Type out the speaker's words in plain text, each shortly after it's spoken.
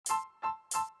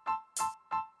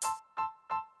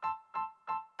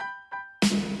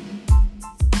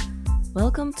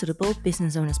Welcome to the Bold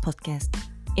Business Owners Podcast.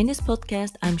 In this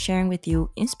podcast, I'm sharing with you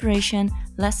inspiration,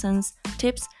 lessons,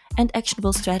 tips, and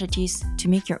actionable strategies to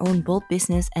make your own bold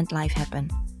business and life happen.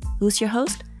 Who's your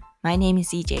host? My name is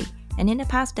CJ, and in the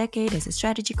past decade as a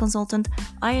strategy consultant,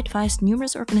 I advised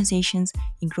numerous organizations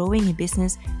in growing a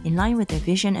business in line with their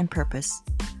vision and purpose.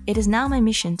 It is now my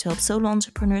mission to help solo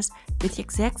entrepreneurs with the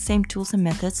exact same tools and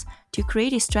methods to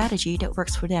create a strategy that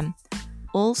works for them,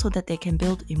 all so that they can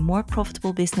build a more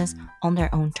profitable business on their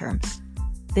own terms.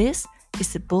 This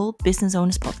is the Bold Business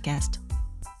Owners Podcast.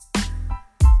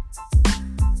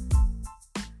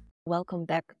 Welcome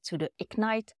back to the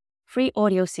Ignite free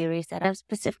audio series that I'm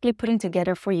specifically putting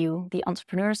together for you, the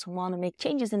entrepreneurs who want to make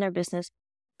changes in their business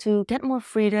to get more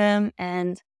freedom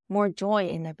and more joy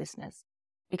in their business.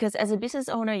 Because as a business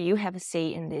owner, you have a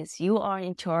say in this. You are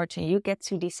in charge and you get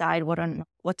to decide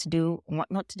what to do and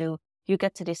what not to do. You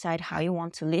get to decide how you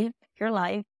want to live your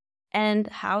life and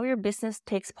how your business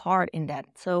takes part in that.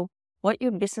 So what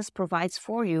your business provides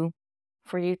for you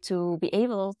to be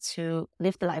able to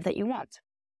live the life that you want.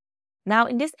 Now,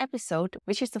 in this episode,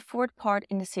 which is the fourth part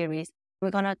in the series, we're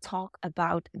going to talk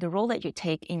about the role that you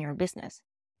take in your business.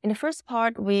 In the first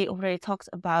part, we already talked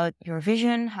about your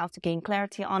vision, how to gain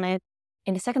clarity on it.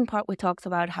 In the second part, we talked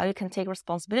about how you can take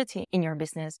responsibility in your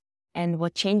business and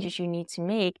what changes you need to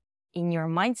make in your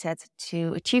mindset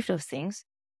to achieve those things.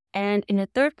 And in the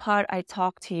third part, I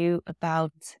talked to you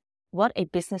about what a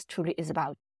business truly is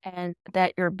about, and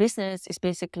that your business is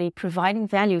basically providing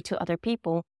value to other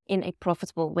people in a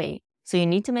profitable way. So you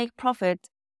need to make profit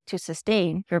to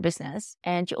sustain your business,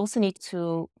 and you also need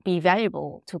to be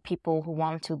valuable to people who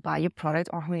want to buy your product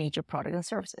or who need your product and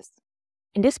services.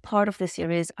 In this part of the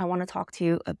series, I want to talk to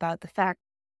you about the fact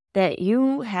that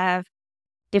you have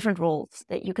different roles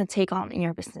that you can take on in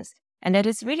your business. And that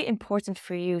it's really important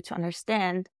for you to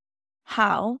understand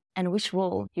how and which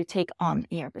role you take on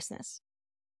in your business.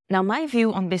 Now, my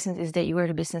view on business is that you are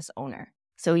the business owner.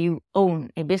 So you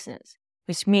own a business,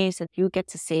 which means that you get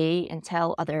to say and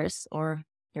tell others or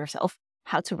yourself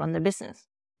how to run the business.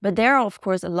 But there are, of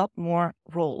course, a lot more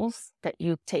roles that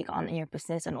you take on in your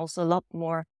business and also a lot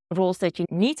more roles that you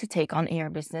need to take on in your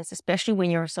business, especially when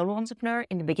you're a solo entrepreneur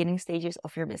in the beginning stages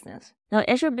of your business. Now,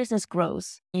 as your business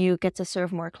grows, you get to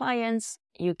serve more clients,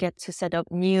 you get to set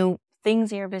up new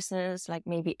things in your business, like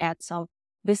maybe add some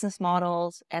business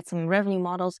models, add some revenue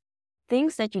models.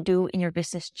 Things that you do in your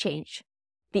business change.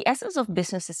 The essence of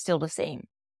business is still the same.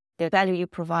 The value you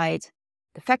provide,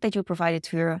 the fact that you provide it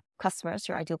to your customers,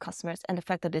 your ideal customers, and the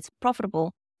fact that it's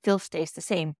profitable still stays the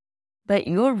same. But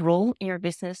your role in your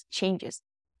business changes.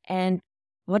 And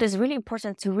what is really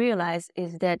important to realize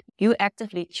is that you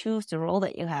actively choose the role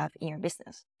that you have in your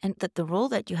business. And that the role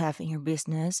that you have in your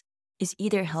business is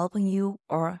either helping you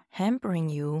or hampering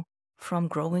you from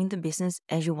growing the business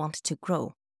as you want it to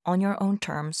grow on your own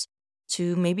terms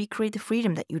to maybe create the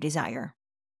freedom that you desire.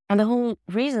 And the whole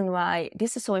reason why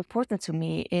this is so important to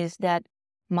me is that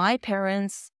my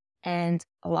parents and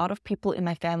a lot of people in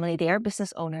my family, they are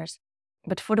business owners.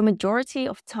 But for the majority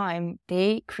of time,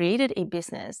 they created a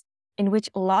business in which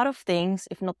a lot of things,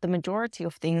 if not the majority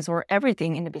of things or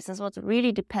everything in the business, was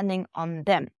really depending on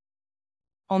them,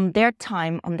 on their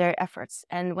time, on their efforts.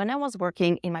 And when I was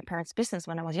working in my parents' business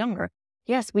when I was younger,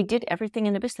 yes, we did everything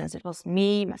in the business. It was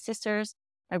me, my sisters,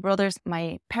 my brothers,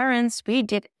 my parents. We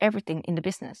did everything in the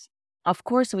business. Of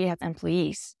course, we had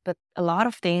employees, but a lot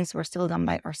of things were still done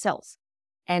by ourselves.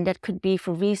 And that could be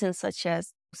for reasons such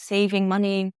as saving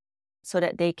money, so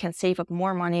that they can save up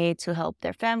more money to help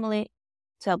their family,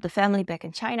 to help the family back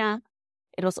in China.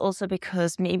 It was also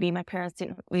because maybe my parents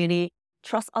didn't really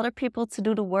trust other people to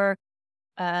do the work.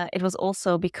 It was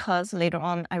also because later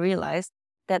on I realized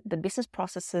that the business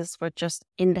processes were just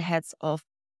in the heads of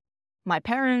my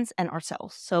parents and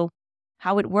ourselves. So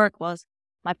how it worked was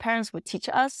my parents would teach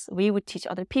us, we would teach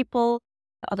other people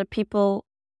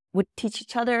would teach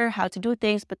each other how to do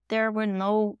things, but there were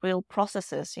no real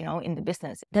processes, in the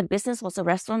business. That business was a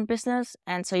restaurant business,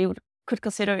 and so you could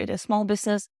consider it a small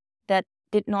business that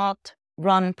did not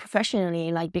run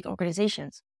professionally like big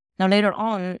organizations. Now, later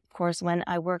on, of course, when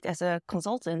I worked as a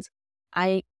consultant,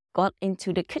 I got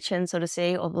into the kitchen, so to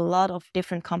say, of a lot of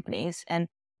different companies, and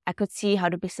I could see how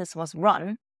the business was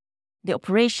run, the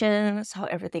operations, how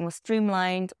everything was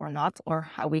streamlined or not, or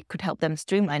how we could help them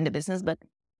streamline the business. But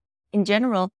in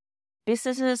general,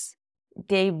 businesses,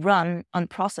 they run on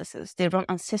processes, they run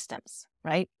on systems,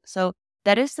 right? So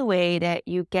that is the way that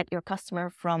you get your customer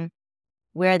from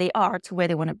where they are to where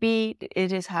they want to be.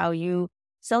 It is how you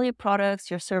sell your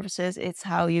products, your services. It's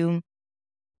how you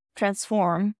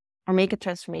transform or make a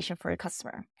transformation for your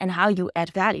customer and how you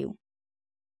add value.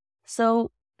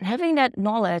 So having that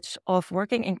knowledge of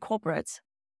working in corporates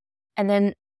and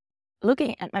then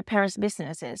looking at my parents'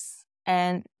 businesses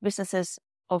and businesses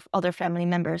of other family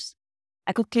members,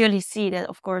 I could clearly see that,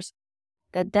 of course,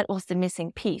 that was the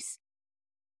missing piece.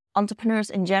 Entrepreneurs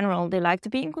in general, they like to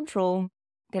be in control.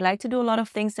 They like to do a lot of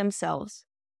things themselves.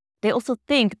 They also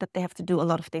think that they have to do a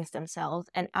lot of things themselves,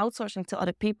 and outsourcing to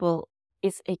other people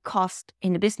is a cost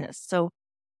in the business. So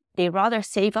they rather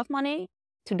save up money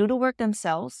to do the work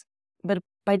themselves, but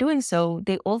by doing so,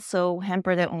 they also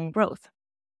hamper their own growth.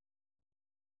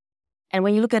 And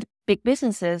when you look at big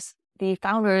businesses, the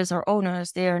founders or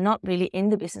owners, they are not really in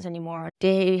the business anymore.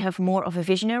 They have more of a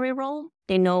visionary role.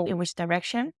 They know in which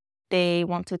direction they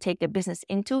want to take their business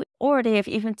into, or they have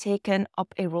even taken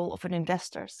up a role of an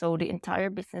investor. So the entire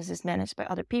business is managed by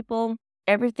other people.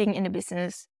 Everything in the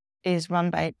business is run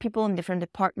by people in different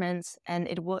departments, and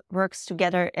it works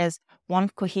together as one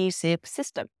cohesive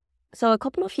system. So a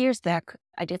couple of years back,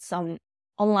 I did some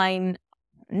online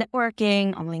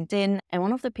networking on LinkedIn, and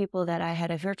one of the people that I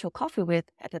had a virtual coffee with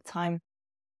at the time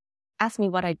asked me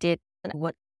what I did and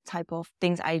what type of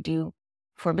things I do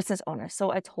for business owners.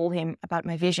 So I told him about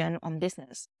my vision on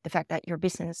business, the fact that your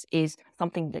business is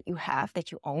something that you have,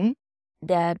 that you own,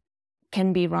 that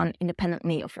can be run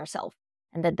independently of yourself,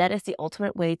 and that is the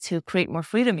ultimate way to create more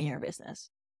freedom in your business.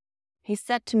 He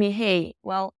said to me, hey,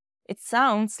 well, it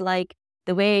sounds like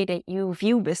the way that you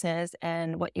view business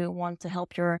and what you want to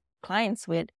help your clients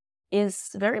with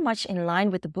is very much in line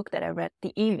with the book that I read,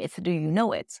 The E-Myth. Do you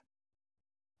know it?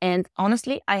 And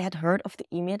honestly, I had heard of the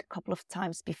E-Myth a couple of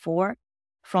times before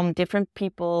from different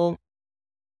people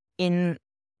in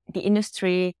the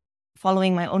industry,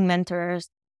 following my own mentors,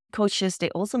 coaches. They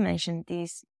also mentioned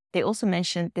this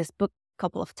book a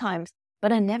couple of times,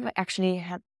 but I never actually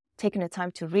had taken the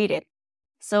time to read it.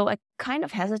 So I kind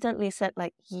of hesitantly said,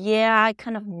 like, yeah, I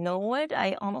kind of know it.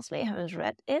 I honestly haven't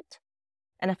read it.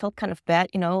 And I felt kind of bad,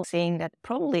 saying that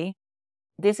probably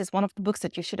this is one of the books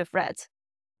that you should have read.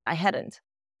 I hadn't.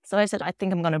 So I said, I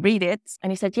think I'm going to read it.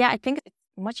 And he said, yeah, I think it's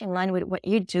much in line with what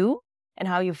you do and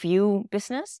how you view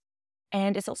business.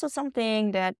 And it's also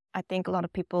something that I think a lot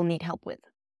of people need help with.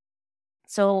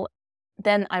 So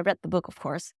then I read the book, of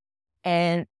course,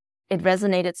 and it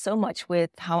resonated so much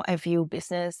with how I view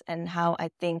business and how I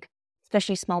think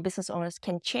especially small business owners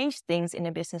can change things in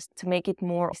a business to make it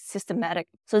more systematic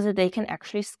so that they can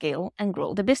actually scale and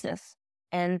grow the business.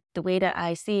 And the way that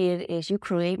I see it is you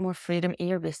create more freedom in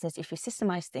your business if you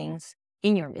systemize things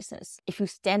in your business, if you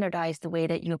standardize the way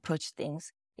that you approach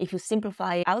things, if you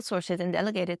simplify, outsource it and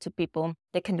delegate it to people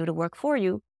that can do the work for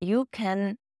you, you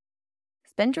can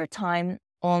spend your time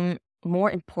on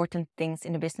more important things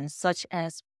in the business, such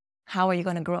as how are you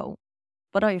going to grow?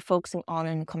 What are you focusing on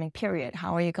in the coming period?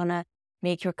 How are you going to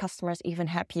make your customers even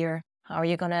happier? How are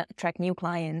you going to attract new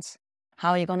clients? How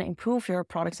are you going to improve your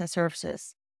products and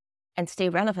services and stay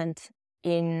relevant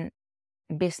in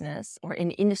business or in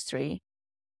industry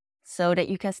so that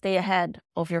you can stay ahead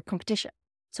of your competition?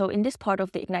 So in this part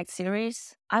of the Ignite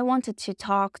series, I wanted to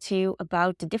talk to you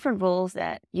about the different roles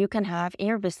that you can have in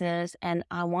your business. And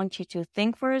I want you to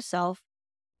think for yourself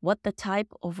what the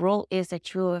type of role is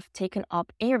that you have taken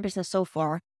up in your business so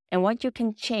far and what you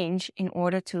can change in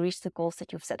order to reach the goals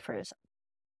that you've set for yourself.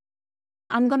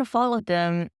 I'm going to follow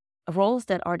the roles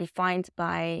that are defined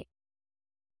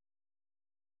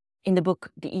in the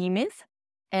book, The E-Myth.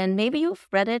 And maybe you've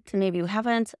read it, maybe you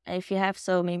haven't. If you have,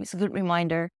 so maybe it's a good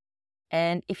reminder.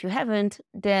 And if you haven't,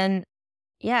 then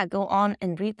go on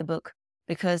and read the book,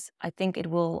 because I think it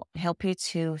will help you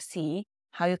to see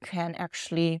how you can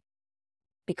actually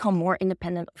become more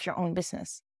independent of your own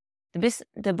business.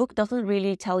 The book doesn't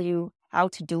really tell you how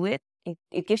to do it.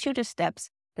 It gives you the steps,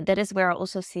 but that is where I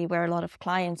also see where a lot of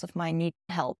clients of mine need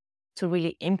help to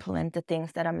really implement the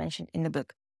things that I mentioned in the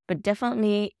book. But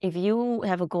definitely, if you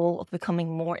have a goal of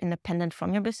becoming more independent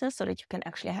from your business so that you can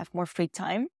actually have more free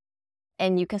time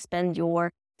and you can spend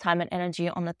your time and energy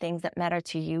on the things that matter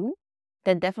to you,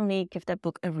 then definitely give that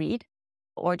book a read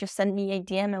or just send me a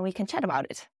DM and we can chat about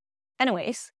it.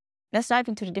 Anyways, let's dive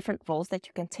into the different roles that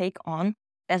you can take on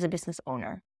as a business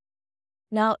owner.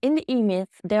 Now, in the E-Myth,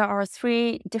 there are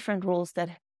 3 different roles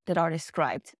that are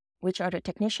described, which are the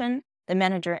technician, the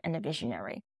manager, and the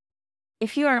visionary.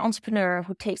 If you are an entrepreneur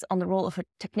who takes on the role of a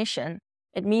technician,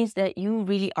 it means that you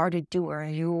really are the doer.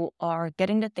 You are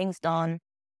getting the things done.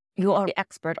 You are the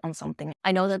expert on something.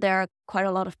 I know that there are quite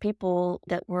a lot of people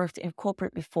that worked in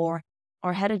corporate before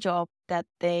or had a job that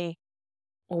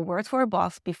or worked for a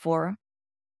boss before,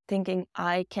 thinking,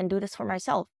 I can do this for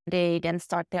myself. They then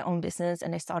start their own business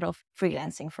and they start off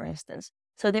freelancing, for instance.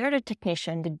 So they're the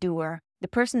technician, the doer, the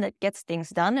person that gets things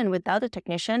done. And without a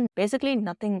technician, basically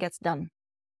nothing gets done.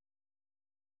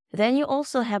 Then you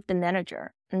also have the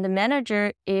manager. And the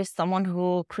manager is someone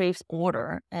who craves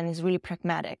order and is really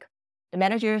pragmatic. The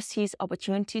manager sees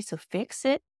opportunities to fix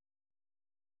it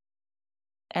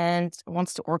and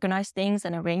wants to organize things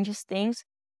and arranges things.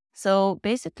 So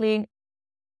basically,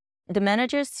 the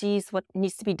manager sees what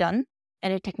needs to be done,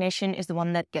 and the technician is the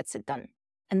one that gets it done.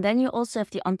 And then you also have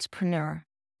the entrepreneur.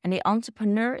 And the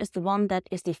entrepreneur is the one that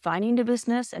is defining the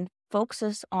business and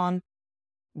focuses on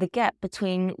the gap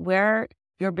between where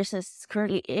your business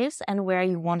currently is and where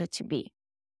you want it to be.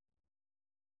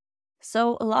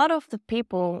 So a lot of the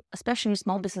people, especially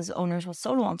small business owners or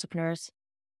solo entrepreneurs,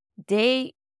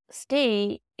 they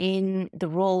stay in the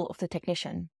role of the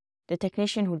technician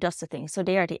who does the thing. So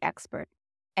they are the expert.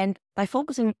 And by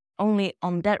focusing only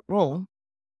on that role,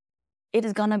 it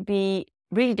is going to be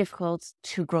really difficult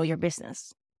to grow your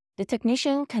business. The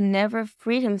technician can never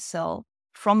free himself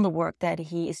from the work that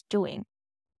he is doing.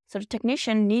 So the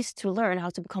technician needs to learn how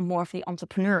to become more of the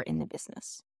entrepreneur in the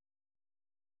business.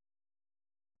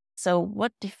 So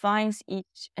what defines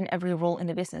each and every role in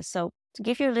the business? So to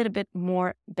give you a little bit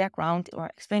more background or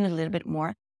explain it a little bit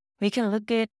more, we can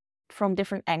look at it from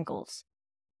different angles.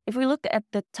 If we look at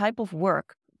the type of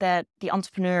work that the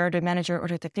entrepreneur, the manager, or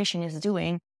the technician is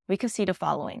doing, we can see the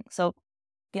following. So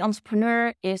the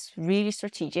entrepreneur is really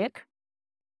strategic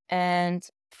and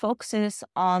focuses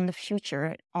on the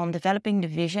future, on developing the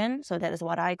vision. So that is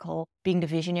what I call being the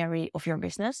visionary of your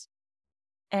business,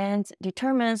 and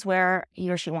determines where he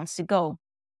or she wants to go.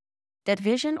 That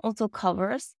vision also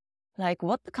covers like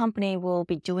what the company will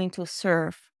be doing to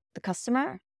serve the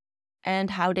customer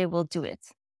and how they will do it.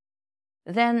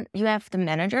 Then you have the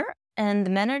manager, and the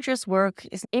manager's work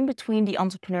is in between the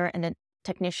entrepreneur and the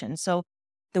technician. So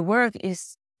the work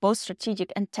is both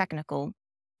strategic and technical,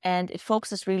 and it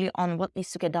focuses really on what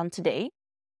needs to get done today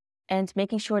and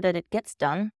making sure that it gets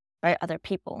done by other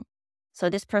people. So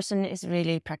this person is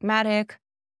really pragmatic.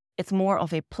 It's more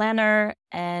of a planner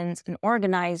and an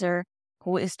organizer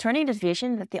who is turning the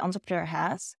vision that the entrepreneur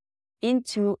has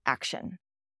into action.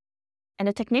 And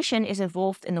the technician is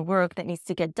involved in the work that needs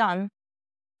to get done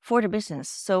for the business.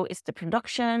 So it's the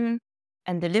production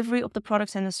and delivery of the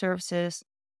products and the services.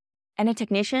 And the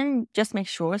technician just makes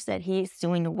sure that he is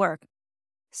doing the work.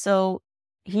 So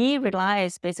he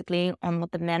relies basically on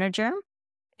what the manager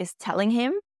is telling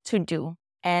him to do,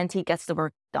 and he gets the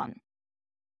work done.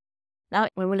 Now,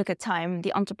 when we look at time,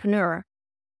 the entrepreneur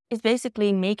is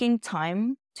basically making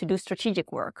time to do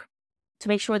strategic work, to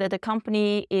make sure that the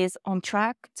company is on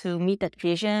track to meet that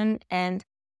vision. And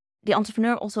the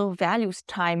entrepreneur also values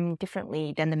time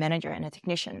differently than the manager and the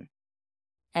technician.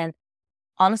 And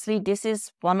honestly, this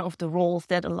is one of the roles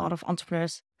that a lot of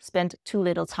entrepreneurs spend too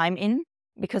little time in,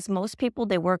 because most people,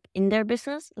 they work in their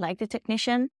business like the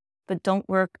technician, but don't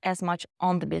work as much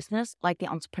on the business like the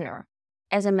entrepreneur.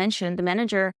 As I mentioned, the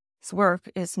manager's work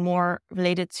is more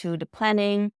related to the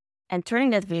planning and turning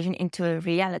that vision into a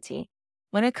reality.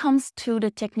 When it comes to the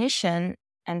technician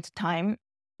and time,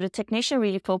 the technician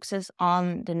really focuses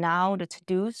on the now, the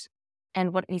to-dos,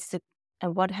 and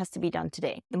what has to be done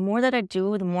today. The more that I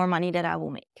do, the more money that I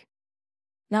will make.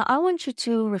 Now, I want you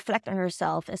to reflect on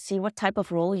yourself and see what type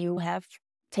of role you have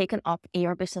taken up in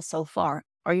your business so far.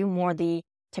 Are you more the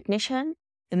technician,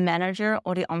 the manager,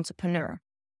 or the entrepreneur?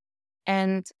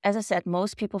 And as I said,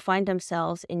 most people find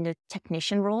themselves in the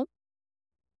technician role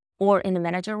or in the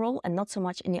manager role, and not so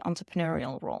much in the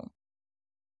entrepreneurial role.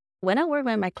 When I work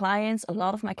with my clients, a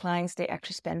lot of my clients, they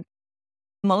actually spend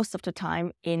most of the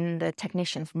time in the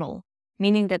technician role,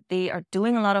 meaning that they are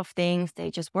doing a lot of things, they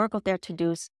just work out their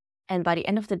to-dos, and by the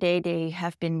end of the day, they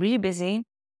have been really busy,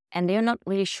 and they're not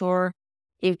really sure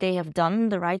if they have done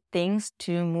the right things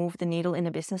to move the needle in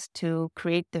the business to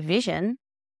create the vision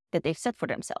that they've set for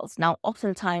themselves. Now,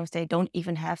 oftentimes they don't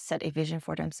even have set a vision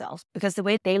for themselves, because the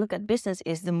way they look at business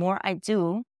is the more I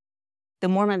do, the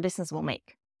more my business will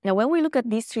make. Now, when we look at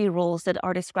these three roles that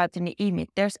are described in the EMIC,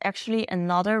 there's actually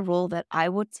another role that I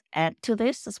would add to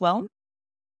this as well.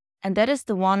 And that is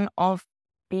the one of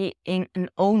being an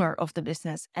owner of the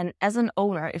business. And as an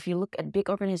owner, if you look at big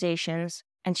organizations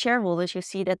and shareholders, you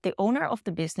see that the owner of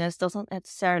the business doesn't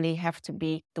necessarily have to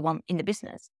be the one in the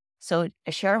business. So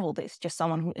a shareholder is just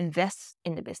someone who invests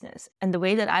in the business. And the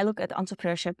way that I look at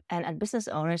entrepreneurship and at business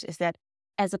owners is that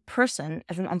as a person,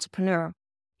 as an entrepreneur,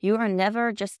 you are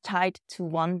never just tied to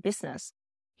one business.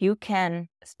 You can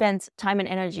spend time and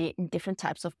energy in different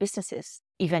types of businesses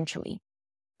eventually.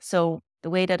 So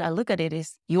the way that I look at it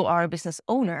is you are a business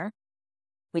owner,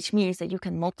 which means that you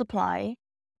can multiply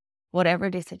whatever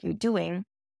it is that you're doing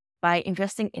by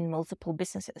investing in multiple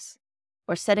businesses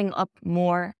or setting up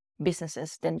more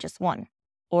businesses than just one.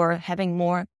 or having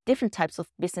more different types of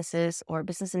businesses or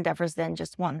business endeavors than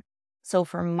just one. So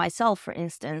for myself, for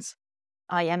instance,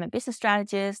 I am a business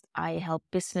strategist. I help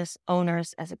business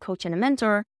owners as a coach and a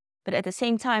mentor. But at the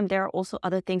same time, there are also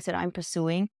other things that I'm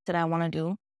pursuing that I want to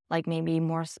do, like maybe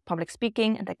more public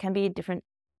speaking. And that can be a different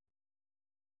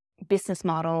business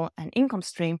model and income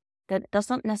stream that does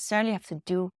not necessarily have to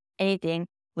do anything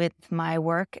with my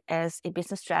work as a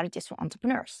business strategist for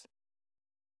entrepreneurs.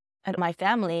 And my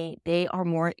family, they are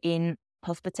more in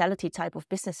hospitality type of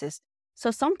businesses.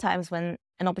 So sometimes when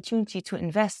an opportunity to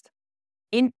invest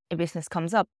in a business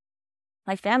comes up,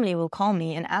 my family will call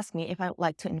me and ask me if I would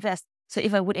like to invest. So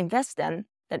if I would invest then,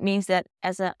 that means that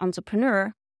as an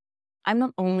entrepreneur, I'm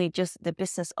not only just the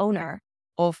business owner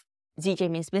of ZJ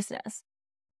Means Business,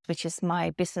 which is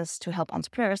my business to help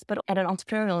entrepreneurs, but at an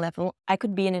entrepreneurial level, I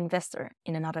could be an investor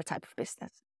in another type of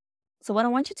business. So what I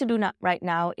want you to do right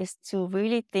now is to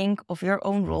really think of your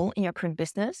own role in your current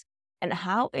business and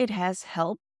how it has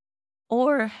helped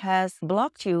or has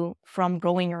blocked you from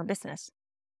growing your business.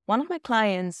 One of my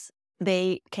clients,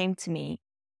 they came to me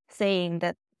saying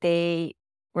that they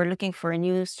were looking for a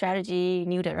new strategy,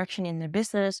 new direction in their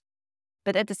business,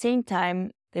 but at the same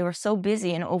time, they were so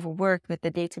busy and overworked with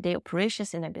the day-to-day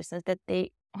operations in their business that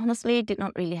they honestly did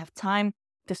not really have time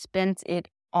to spend it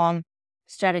on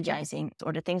strategizing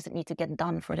or the things that need to get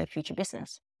done for their future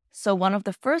business. So one of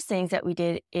the first things that we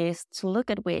did is to look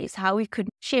at ways how we could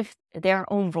shift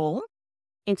their own role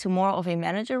into more of a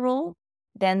manager role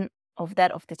than of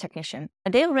that of the technician.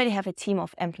 And they already have a team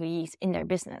of employees in their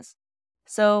business.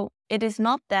 So it is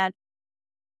not that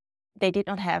they did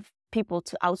not have people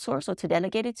to outsource or to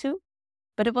delegate it to,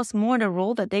 but it was more the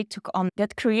role that they took on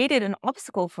that created an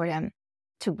obstacle for them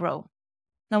to grow.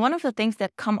 Now, one of the things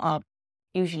that come up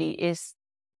usually is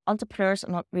entrepreneurs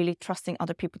are not really trusting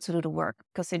other people to do the work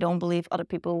because they don't believe other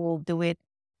people will do it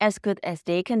as good as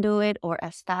they can do it or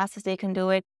as fast as they can do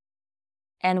it.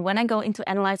 And when I go into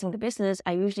analyzing the business,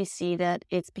 I usually see that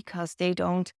it's because they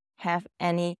don't have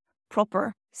any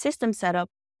proper system set up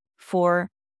for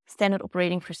standard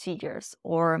operating procedures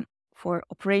or for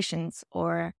operations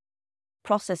or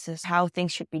processes, how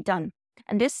things should be done.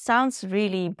 And this sounds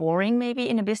really boring maybe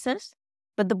in a business,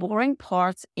 but the boring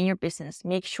parts in your business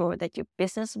make sure that your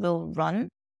business will run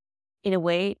in a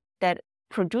way that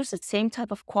produces the same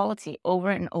type of quality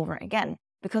over and over again,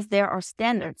 because there are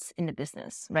standards in the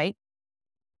business, right?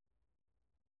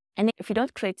 And if you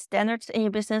don't create standards in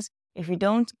your business, if you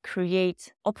don't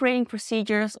create operating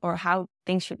procedures or how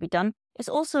things should be done, it's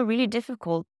also really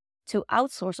difficult to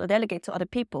outsource or delegate to other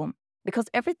people because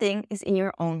everything is in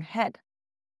your own head.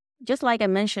 Just like I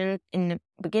mentioned in the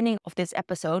beginning of this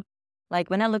episode, like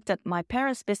when I looked at my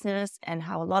parents' business and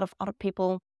how a lot of other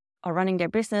people are running their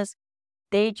business,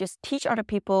 they just teach other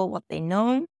people what they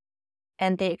know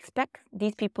and they expect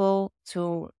these people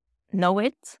to know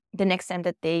it the next time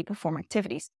that they perform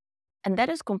activities. And that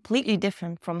is completely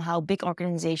different from how big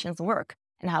organizations work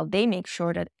and how they make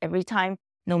sure that every time,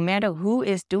 no matter who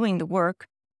is doing the work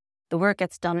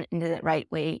gets done in the right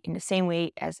way, in the same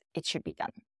way as it should be done.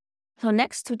 So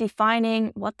next to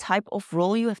defining what type of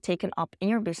role you have taken up in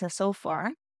your business so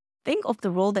far, think of the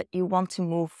role that you want to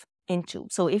move into.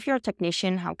 So if you're a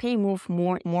technician, how can you move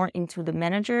more into the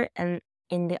manager and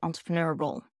in the entrepreneur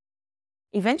role?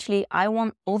 Eventually, I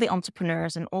want all the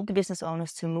entrepreneurs and all the business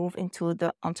owners to move into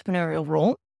the entrepreneurial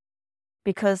role,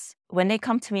 because when they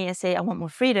come to me and say, I want more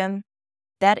freedom,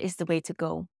 that is the way to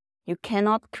go. You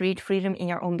cannot create freedom in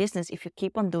your own business if you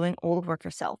keep on doing all the work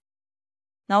yourself.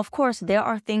 Now, of course, there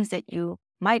are things that you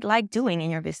might like doing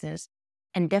in your business,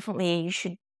 and definitely you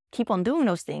should keep on doing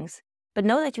those things, but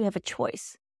know that you have a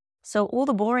choice. So all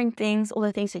the boring things, all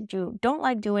the things that you don't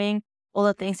like doing, all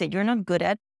the things that you're not good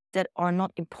at, that are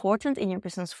not important in your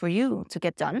business for you to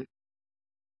get done,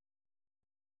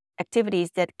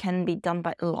 activities that can be done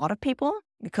by a lot of people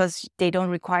because they don't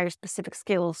require specific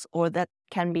skills or that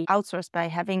can be outsourced by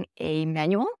having a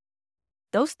manual,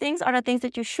 those things are the things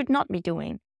that you should not be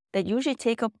doing, that usually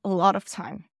take up a lot of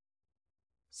time.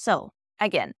 So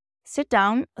again, sit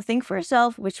down, think for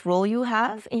yourself which role you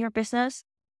have in your business,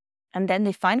 and then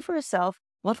define for yourself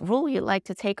what role you'd like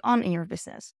to take on in your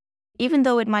business. Even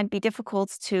though it might be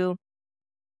difficult to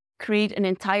create an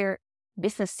entire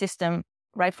business system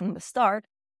right from the start,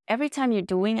 every time you're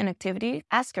doing an activity,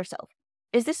 ask yourself,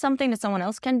 is this something that someone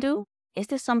else can do? Is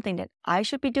this something that I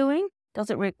should be doing? Does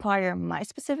it require my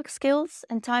specific skills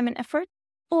and time and effort?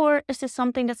 Or is this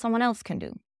something that someone else can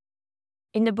do?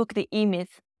 In the book, The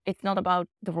E-Myth, it's not about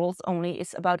the roles only,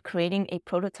 it's about creating a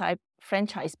prototype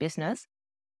franchise business.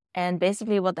 And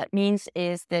basically what that means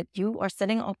is that you are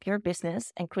setting up your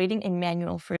business and creating a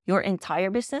manual for your entire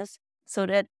business so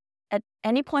that at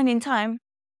any point in time,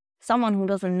 someone who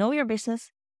doesn't know your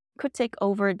business could take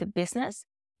over the business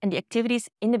and the activities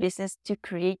in the business to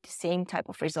create the same type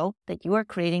of result that you are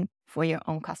creating for your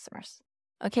own customers.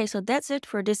 Okay, so that's it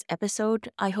for this episode.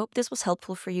 I hope this was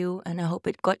helpful for you, and I hope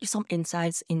it got you some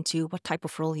insights into what type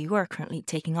of role you are currently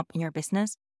taking up in your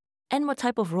business and what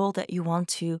type of role that you want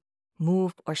to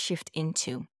move or shift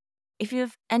into. If you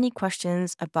have any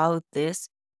questions about this,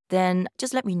 then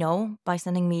just let me know by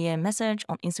sending me a message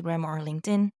on Instagram or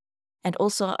LinkedIn. And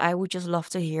also, I would just love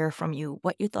to hear from you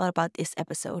what you thought about this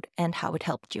episode and how it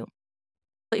helped you.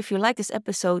 If you like this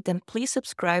episode, then please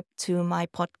subscribe to my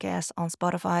podcast on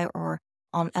Spotify or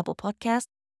on Apple Podcasts.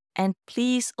 And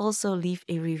please also leave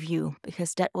a review,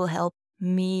 because that will help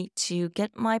me to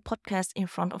get my podcast in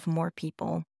front of more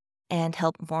people and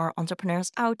help more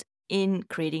entrepreneurs out in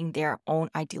creating their own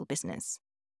ideal business.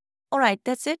 All right,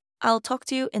 that's it. I'll talk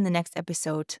to you in the next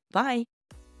episode. Bye.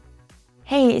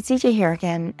 Hey, it's CJ here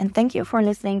again, and thank you for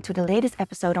listening to the latest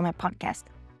episode on my podcast.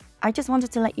 I just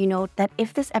wanted to let you know that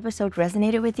if this episode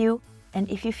resonated with you, and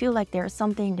if you feel like there is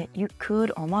something that you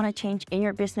could or want to change in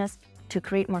your business to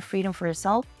create more freedom for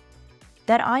yourself,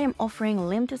 that I am offering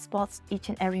limited spots each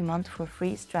and every month for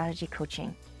free strategy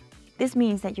coaching. This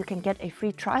means that you can get a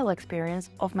free trial experience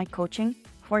of my coaching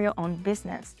for your own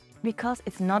business. Because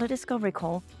it's not a discovery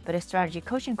call, but a strategy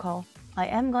coaching call, I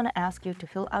am going to ask you to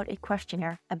fill out a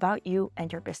questionnaire about you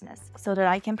and your business so that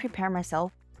I can prepare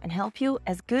myself and help you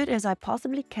as good as I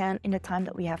possibly can in the time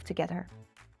that we have together.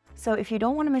 So if you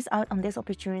don't want to miss out on this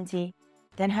opportunity,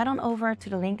 then head on over to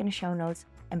the link in the show notes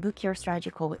and book your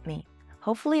strategy call with me.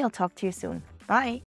 Hopefully I'll talk to you soon. Bye!